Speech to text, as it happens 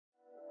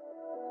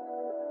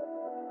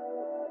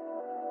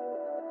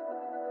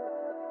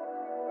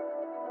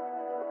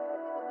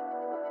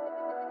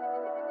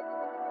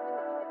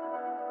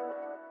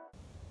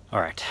All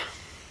right,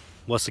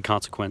 what's the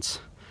consequence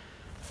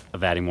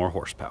of adding more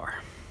horsepower?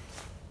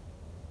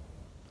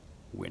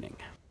 Winning.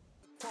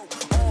 All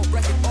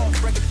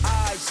record,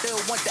 I still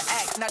want to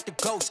act, not the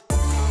ghost.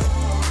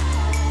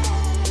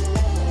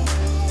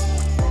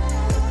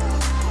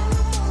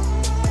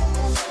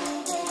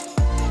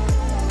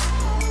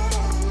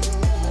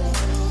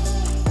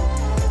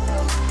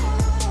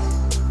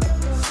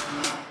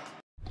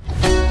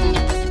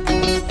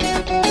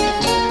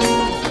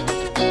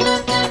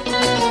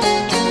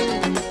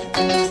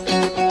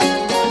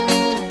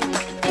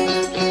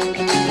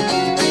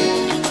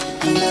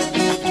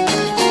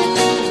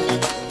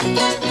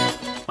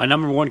 My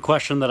number one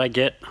question that I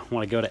get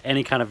when I go to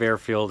any kind of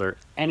airfield or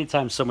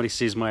anytime somebody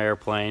sees my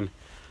airplane,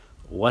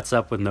 what's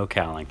up with no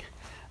cowling?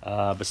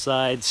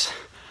 Besides,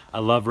 I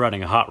love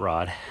running a hot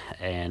rod,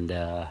 and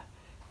that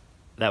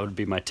would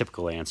be my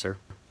typical answer.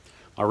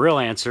 My real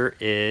answer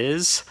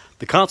is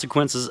the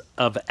consequences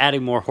of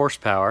adding more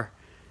horsepower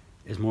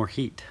is more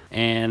heat.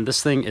 And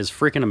this thing is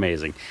freaking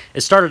amazing.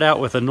 It started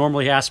out with a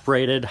normally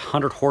aspirated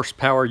 100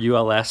 horsepower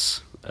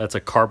ULS. That's a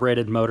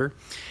carbureted motor.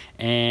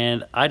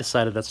 And I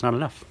decided that's not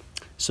enough.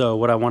 So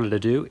what I wanted to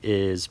do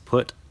is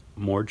put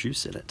more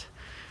juice in it.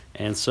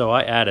 And so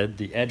I added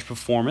the Edge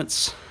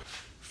Performance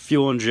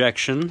fuel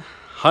injection,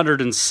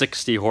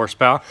 160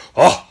 horsepower.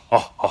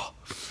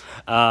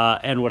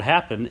 And what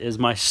happened is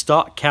my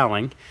stock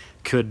cowling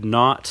could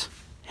not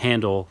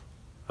handle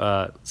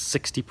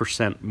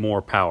 60%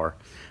 more power.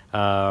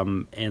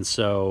 And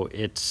so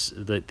it's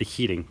the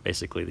heating,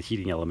 basically the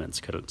heating elements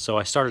couldn't. So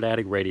I started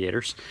adding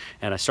radiators,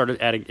 and I started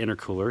adding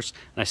intercoolers,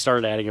 and I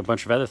started adding a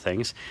bunch of other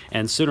things,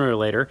 and sooner or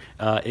later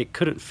it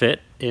couldn't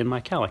fit in my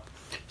cowling.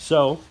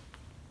 So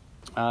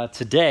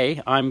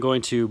today I'm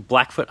going to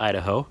Blackfoot,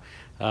 Idaho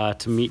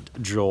to meet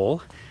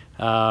Joel,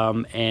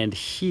 and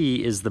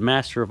he is the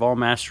master of all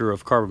master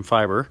of carbon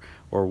fiber,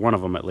 or one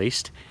of them at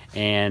least,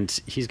 and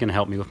he's going to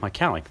help me with my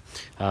cowling,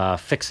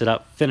 fix it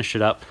up, finish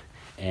it up,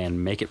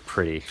 and make it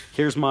pretty.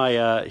 Here's my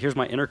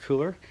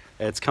intercooler.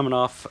 It's coming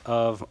off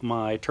of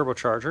my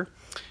turbocharger,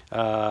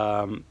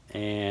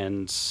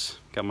 and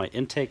got my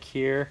intake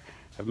here.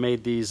 I've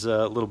made these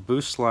little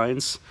boost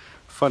lines.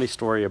 Funny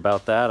story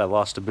about that. I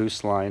lost a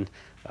boost line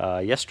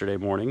yesterday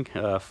morning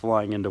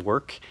flying into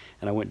work,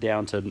 and I went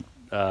down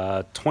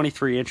to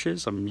 23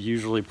 inches. I'm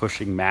usually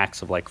pushing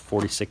max of like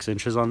 46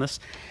 inches on this,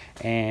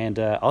 and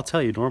I'll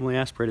tell you, normally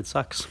aspirated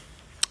sucks.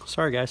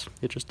 Sorry guys,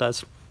 it just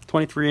does.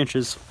 23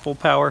 inches, full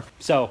power.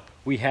 So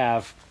we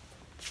have,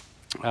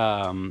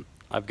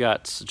 I've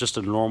got just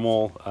a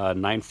normal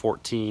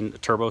 914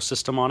 turbo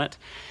system on it,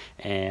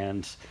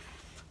 and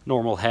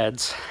normal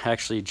heads.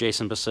 Actually,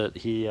 Jason Bissett,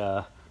 he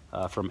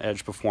from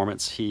Edge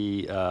Performance,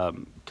 he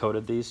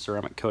coated these,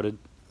 ceramic coated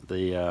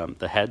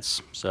the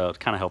heads, so it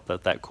kind of helped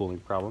that cooling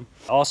problem.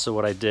 Also,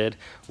 what I did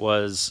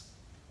was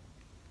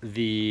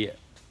the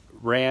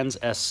Rand's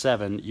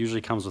S7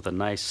 usually comes with a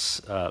nice,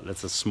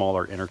 it's a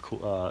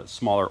smaller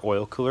smaller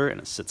oil cooler,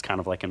 and it sits kind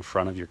of like in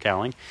front of your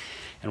cowling.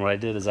 And what I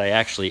did is I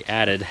actually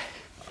added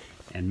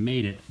and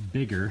made it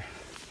bigger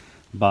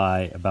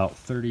by about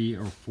 30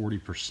 or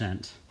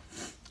 40%,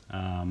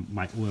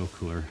 my oil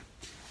cooler.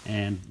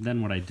 And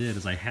then what I did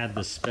is I had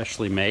this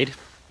specially made.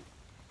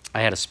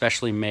 I had a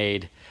specially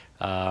made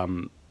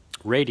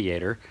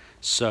radiator,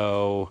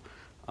 so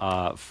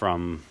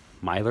from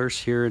Myler's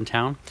here in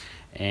town.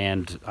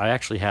 And I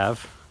actually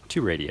have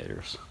two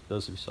radiators,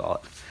 those who saw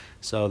it.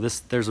 So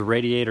there's a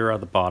radiator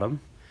on the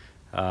bottom,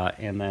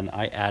 and then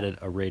I added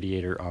a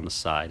radiator on the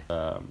side.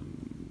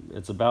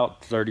 It's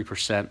about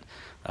 30%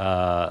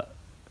 the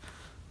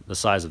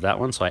size of that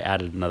one, so I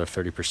added another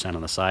 30%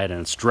 on the side,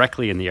 and it's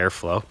directly in the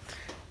airflow.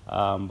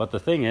 But the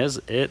thing is,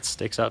 it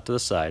sticks out to the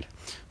side.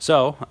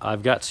 So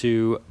I've got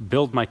to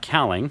build my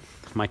cowling.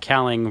 My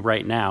cowling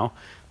right now,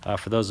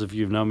 for those of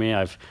you who know me,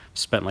 I've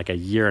spent like a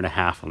year and a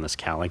half on this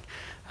cowling.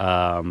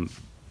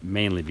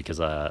 Mainly because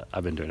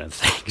I've been doing other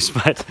things,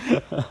 but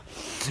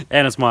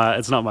and it's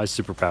not my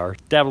superpower.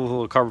 Dabble with a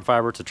little carbon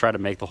fiber to try to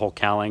make the whole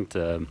cowling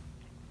to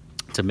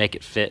make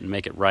it fit and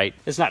make it right.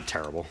 It's not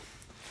terrible.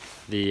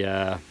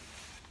 It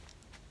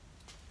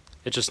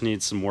just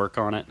needs some work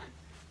on it.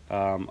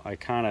 I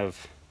kind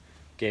of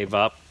gave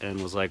up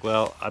and was like,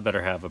 well, I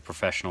better have a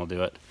professional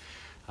do it.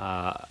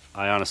 I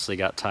honestly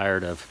got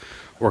tired of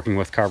working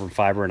with carbon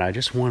fiber, and I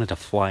just wanted to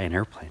fly an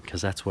airplane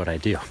because that's what I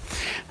do.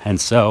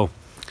 And so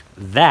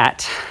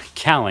that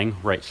cowling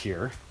right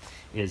here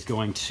is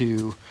going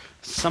to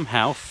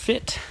somehow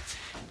fit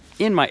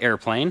in my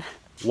airplane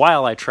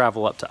while I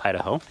travel up to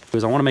Idaho,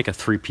 because I want to make a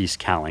three-piece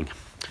cowling.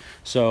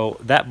 So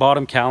that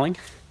bottom cowling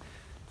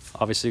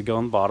obviously will go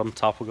on the bottom,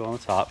 top will go on the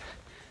top,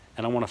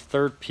 and I want a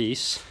third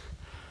piece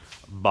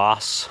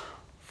Boss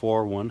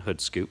 4-1 hood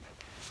scoop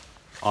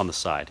on the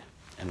side,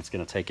 and it's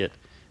going to take it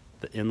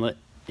the inlet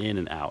in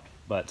and out.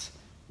 But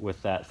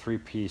with that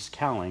three-piece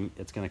cowling,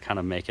 it's going to kind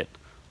of make it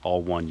all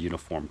one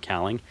uniform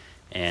cowling,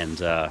 and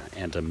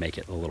to make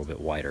it a little bit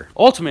wider.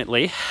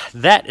 Ultimately,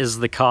 that is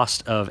the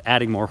cost of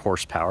adding more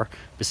horsepower,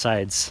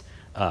 besides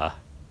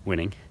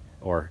winning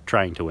or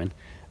trying to win.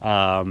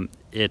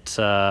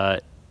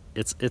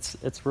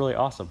 it's really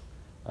awesome.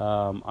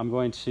 I'm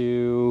going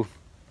to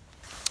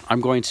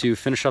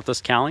finish up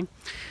this cowling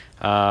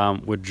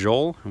with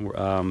Joel,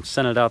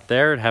 send it out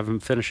there and have him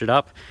finish it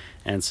up,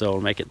 and so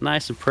it'll make it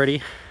nice and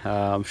pretty.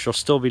 She'll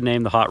still be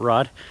named the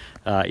Hotrod,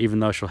 even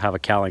though she'll have a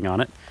cowling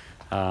on it,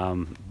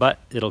 but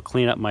it'll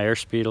clean up my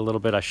airspeed a little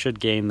bit. I should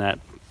gain that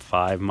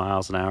 5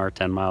 miles an hour,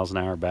 10 miles an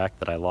hour back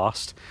that I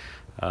lost.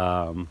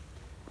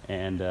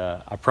 And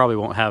I probably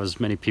won't have as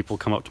many people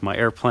come up to my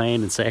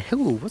airplane and say,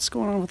 "Ooh, what's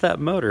going on with that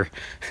motor?"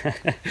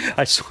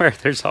 I swear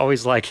there's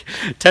always like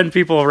 10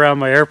 people around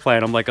my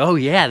airplane. I'm like, "Oh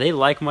yeah, they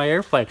like my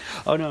airplane."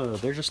 Oh no,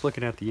 they're just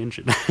looking at the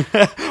engine,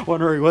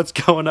 wondering what's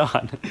going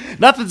on.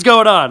 Nothing's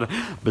going on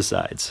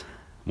besides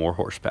more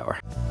horsepower.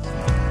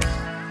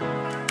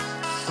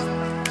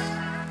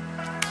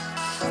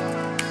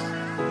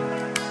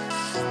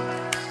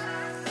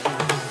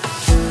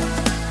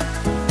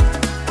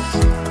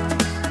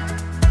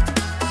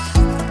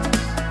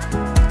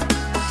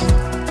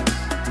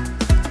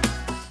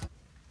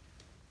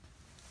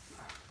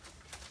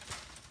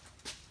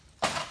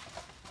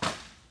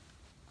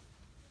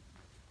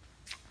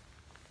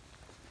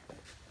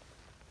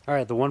 All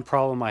right, the one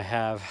problem I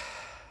have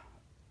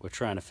with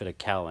trying to fit a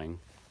cowling,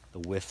 the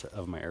width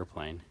of my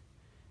airplane,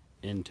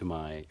 into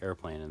my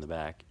airplane in the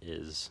back,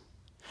 is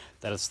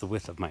that it's the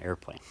width of my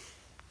airplane.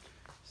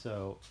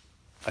 So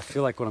I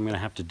feel like what I'm going to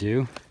have to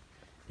do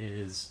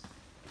is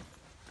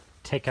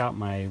take out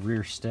my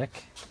rear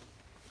stick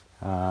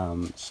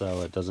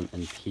so it doesn't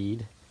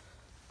impede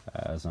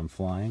as I'm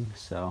flying.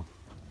 So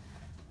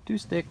 2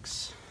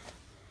 sticks.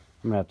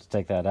 I'm going to have to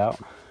take that out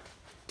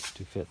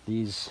to fit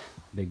these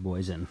big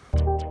boys in.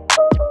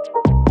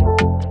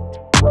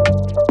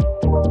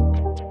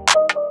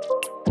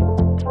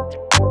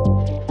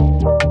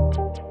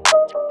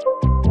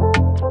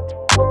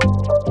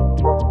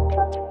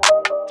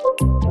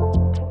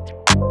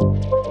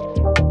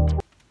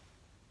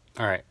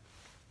 All right,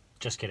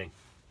 just kidding.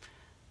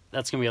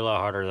 That's gonna be a lot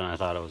harder than I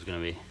thought it was gonna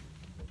be.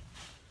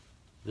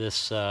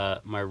 This,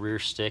 my rear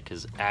stick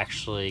is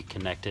actually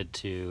connected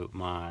to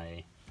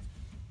my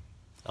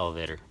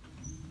elevator.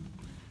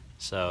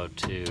 So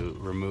to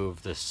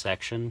remove this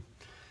section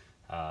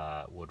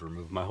would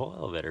remove my whole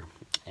elevator.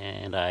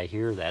 And I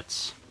hear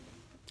that's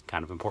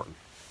kind of important.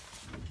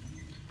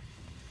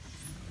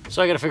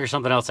 So I gotta figure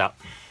something else out.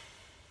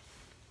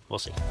 We'll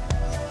see.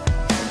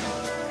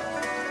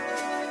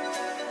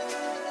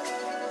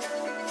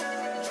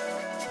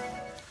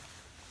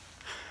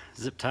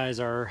 Zip ties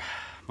are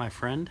my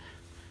friend,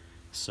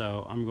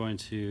 so I'm going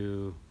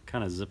to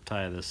kind of zip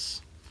tie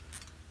this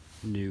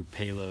new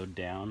payload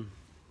down,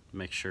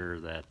 make sure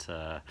that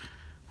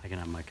I can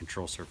have my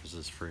control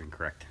surfaces free and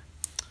correct.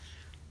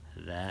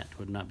 That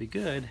would not be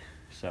good,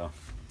 so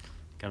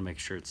gotta make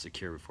sure it's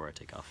secure before I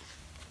take off.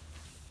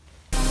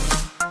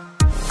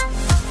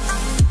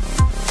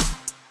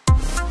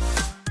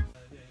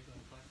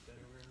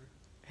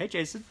 Hey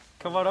Jason,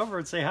 come on over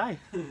and say hi.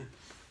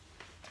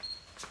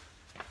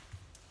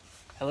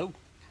 Hello.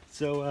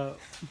 So,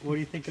 what do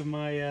you think of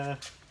my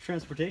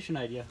transportation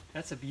idea?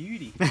 That's a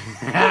beauty.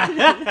 That's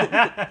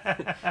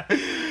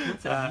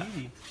a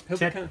beauty.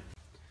 Check. All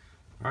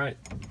right,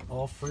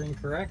 all free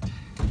and correct.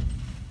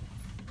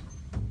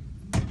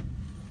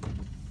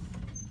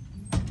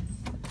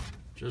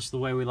 Just the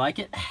way we like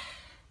it.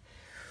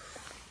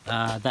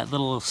 That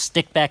little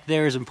stick back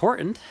there is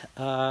important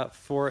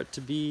for it to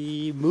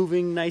be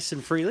moving nice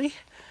and freely,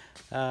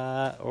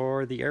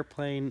 or the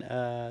airplane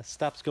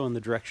stops going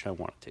the direction I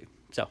want it to.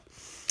 So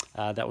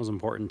that was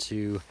important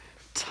to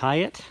tie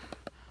it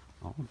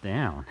all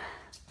down.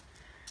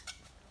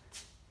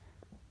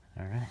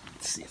 All right,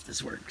 let's see if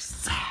this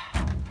works.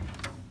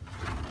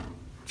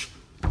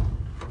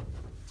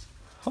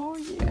 Oh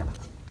yeah.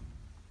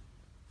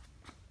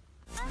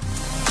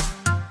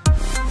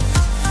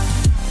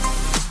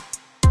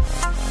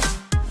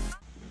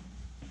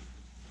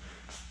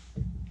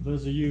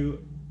 Those of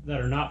you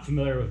that are not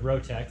familiar with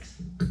Rotex,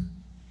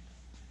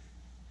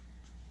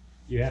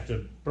 you have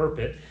to burp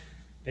it.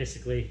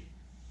 Basically,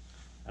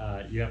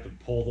 you have to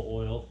pull the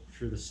oil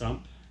through the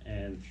sump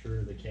and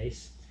through the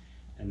case,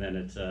 and then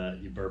it's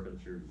you burp it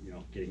through,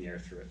 getting air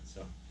through it.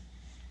 So,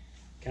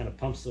 kind of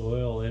pumps the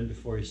oil in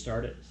before you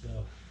start it.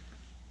 So,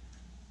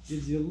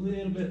 gives you a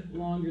little bit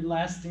longer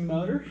lasting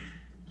motor,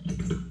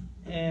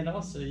 and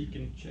also you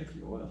can check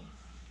your oil.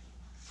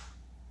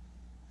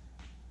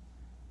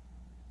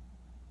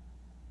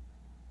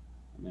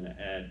 I'm gonna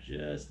add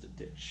just a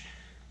ditch.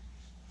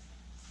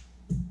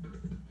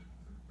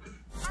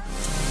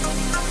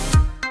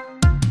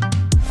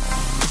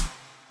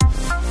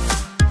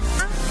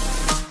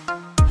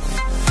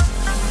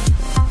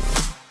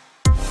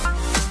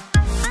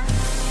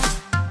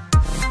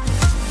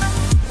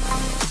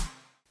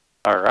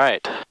 All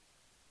right,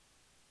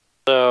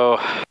 so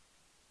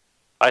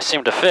I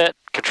seem to fit.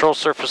 Control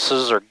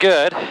surfaces are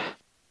good.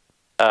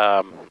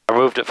 I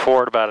moved it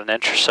forward about an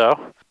inch or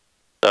so,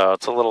 so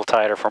it's a little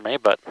tighter for me,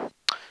 but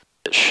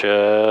it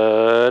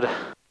should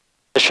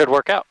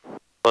work out.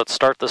 Let's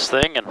start this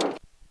thing and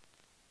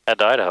head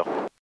to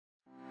Idaho.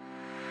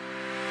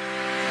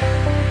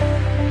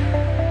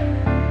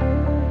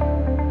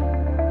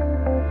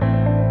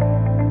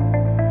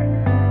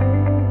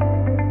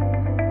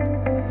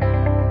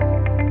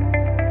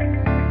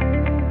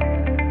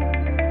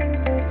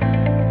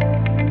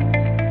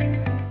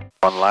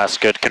 One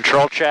last good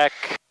control check.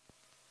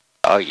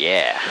 Oh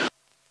yeah.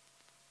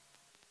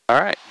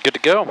 Alright, good to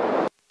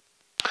go.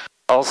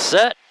 All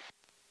set.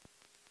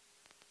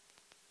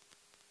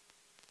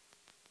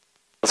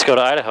 Let's go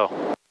to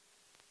Idaho.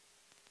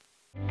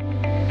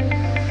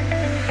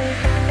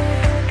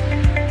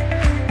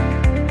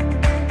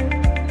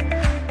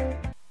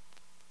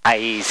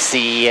 I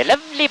see a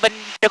lovely bunch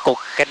of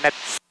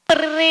coconuts,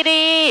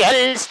 pretty,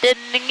 all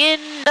standing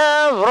in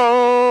a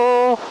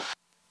row.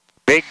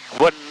 Big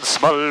one,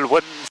 small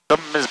one,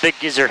 some as big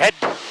as your head.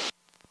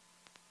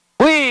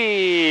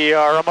 We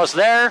are almost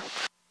there.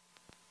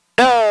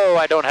 No,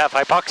 I don't have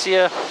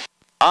hypoxia.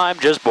 I'm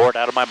just bored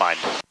out of my mind.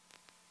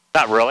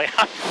 Not really.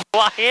 I'm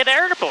flying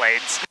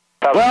airplanes.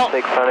 Well,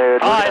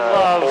 I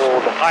love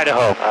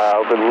Idaho,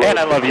 and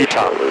I love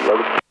Utah.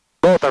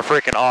 Both are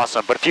freaking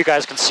awesome, but if you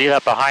guys can see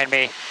that behind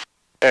me,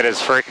 it is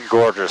freaking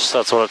gorgeous.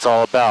 That's what it's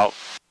all about.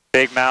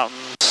 Big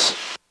mountains,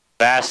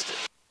 vast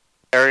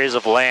areas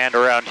of land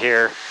around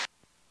here.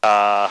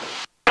 I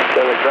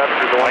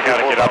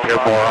gotta get up here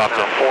more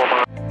often.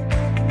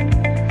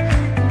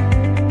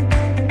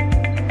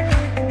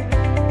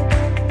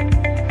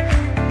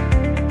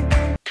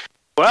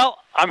 Well,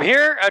 I'm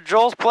here at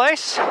Joel's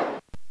place.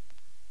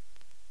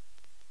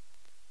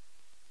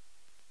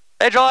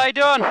 Hey Joel, how you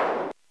doing?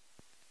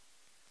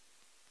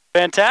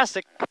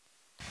 Fantastic.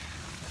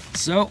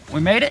 So, we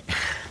made it.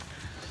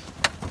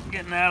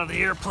 Getting out of the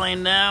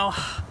airplane now.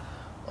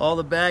 All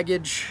the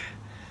baggage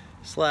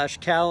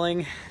 /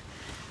 cowling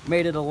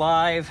made it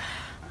alive.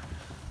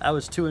 I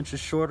was 2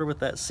 inches shorter with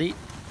that seat,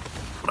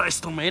 but I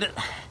still made it.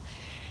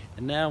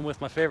 And now I'm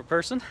with my favorite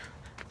person.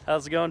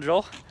 How's it going,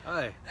 Joel?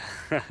 Hi.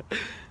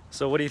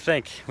 So what do you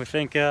think? We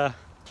think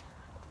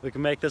we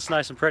can make this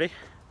nice and pretty?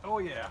 Oh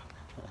yeah.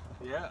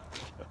 Yeah.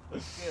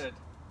 Good.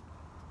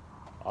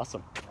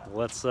 Awesome.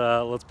 Let's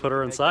put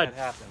her inside. Make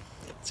that happen.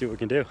 See what we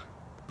can do.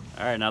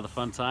 All right, now the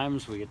fun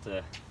times, we get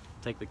to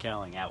take the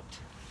cowling out.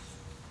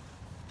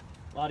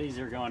 A lot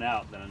easier going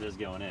out than it is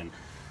going in.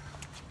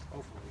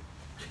 Hopefully.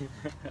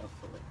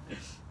 Hopefully.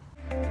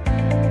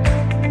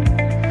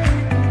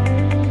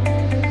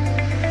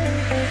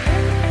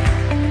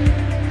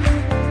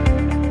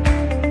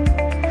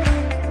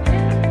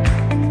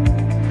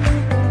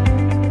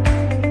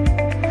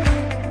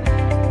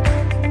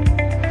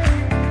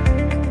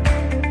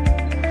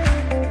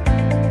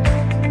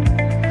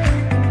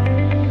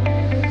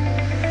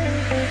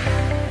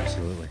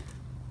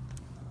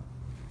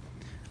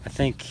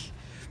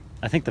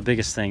 I think the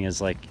biggest thing is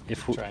like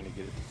if we trying to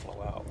get it to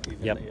flow out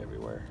evenly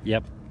everywhere.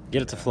 Yep.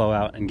 Get it to flow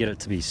out and get it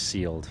to be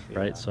sealed,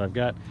 right? So I've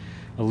got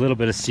a little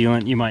bit of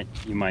sealant. You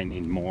might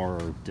need more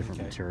or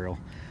different material,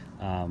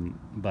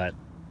 but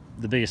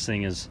the biggest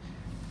thing is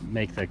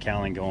make the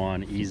cowling go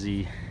on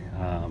easy,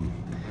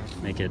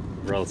 make it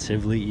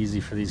relatively easy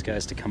for these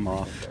guys to come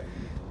off,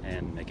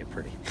 and make it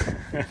pretty.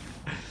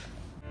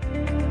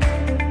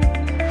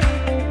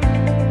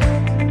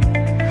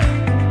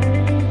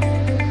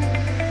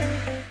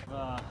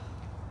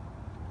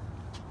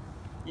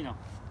 You know,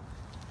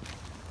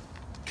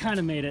 kind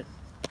of made it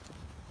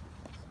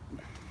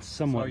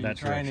somewhat so that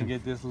trying direction. to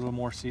get this a little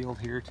more sealed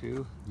here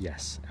too?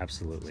 Yes,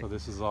 absolutely. So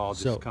this is all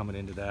just coming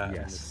into that, and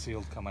it's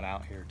sealed coming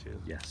out here too?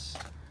 Yes.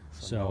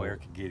 So no air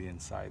can get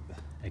inside the...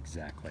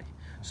 Exactly.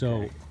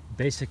 So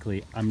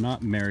basically, I'm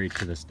not married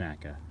to this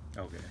NACA.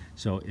 Okay.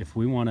 So if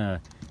we want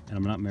to, and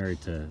I'm not married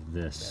to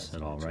this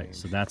at all, right?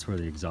 So that's where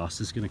the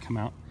exhaust is going to come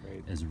out,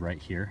 is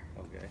right here.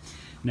 Okay.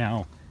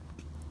 Now,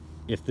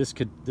 if this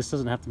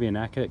doesn't have to be a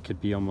NACA, it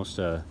could be almost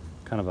a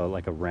kind of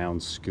like a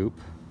round scoop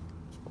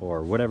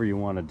or whatever you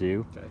want to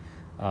do. Okay.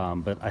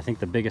 But I think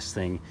the biggest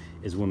thing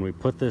is when we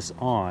put this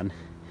on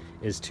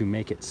is to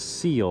make it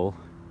seal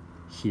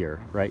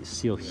here, right?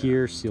 Seal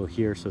here, seal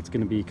here. So it's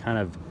going to be kind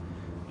of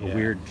a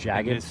weird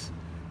jagged.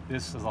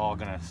 This is all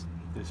going to,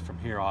 from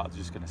here on, it's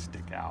just going to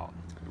stick out.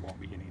 There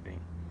won't be anything.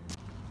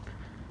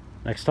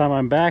 Next time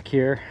I'm back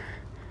here,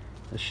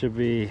 this should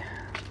be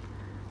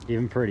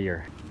even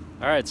prettier.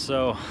 All right,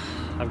 so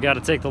I've got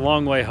to take the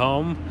long way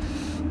home.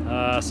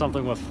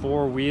 Something with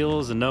 4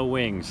 wheels and no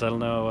wings. I don't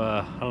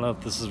know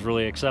if this is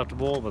really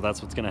acceptable, but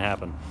that's what's going to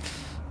happen.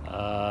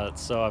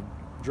 So I'm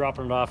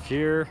dropping it off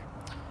here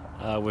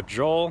with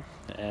Joel,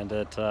 and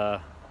it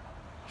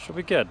should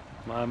be good.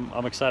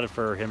 I'm excited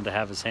for him to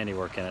have his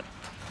handiwork in it.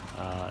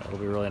 It'll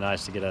be really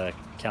nice to get a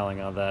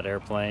cowling on that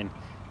airplane,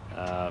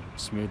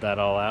 smooth that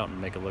all out, and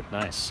make it look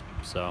nice.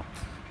 So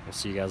we'll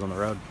see you guys on the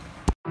road.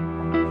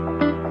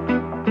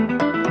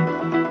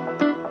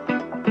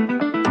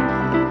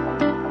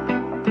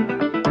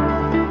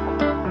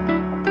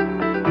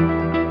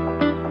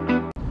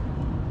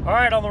 All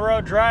right, on the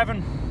road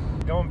driving,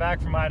 going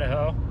back from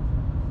Idaho.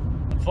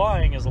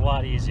 Flying is a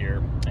lot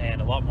easier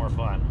and a lot more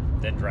fun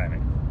than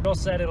driving. Bill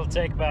said it'll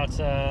take about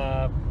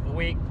a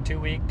week, 2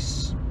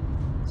 weeks.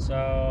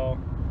 So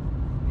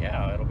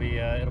yeah, it'll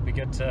be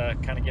good to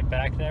kind of get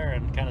back there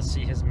and kind of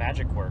see his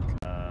magic work.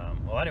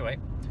 Well, anyway,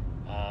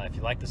 if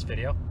you like this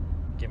video,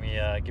 give me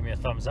a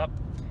thumbs up.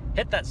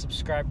 Hit that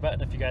subscribe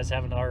button if you guys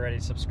haven't already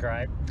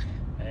subscribed,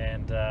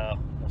 and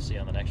we'll see you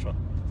on the next one.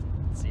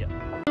 See ya.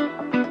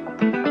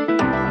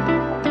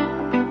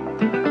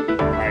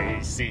 I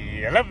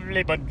see a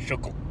lovely bunch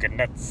of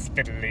coconuts,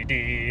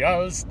 fiddly-dee,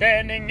 all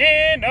standing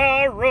in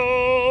a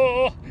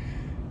row.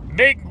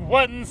 Big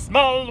ones,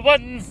 small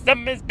ones,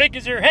 some as big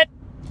as your head,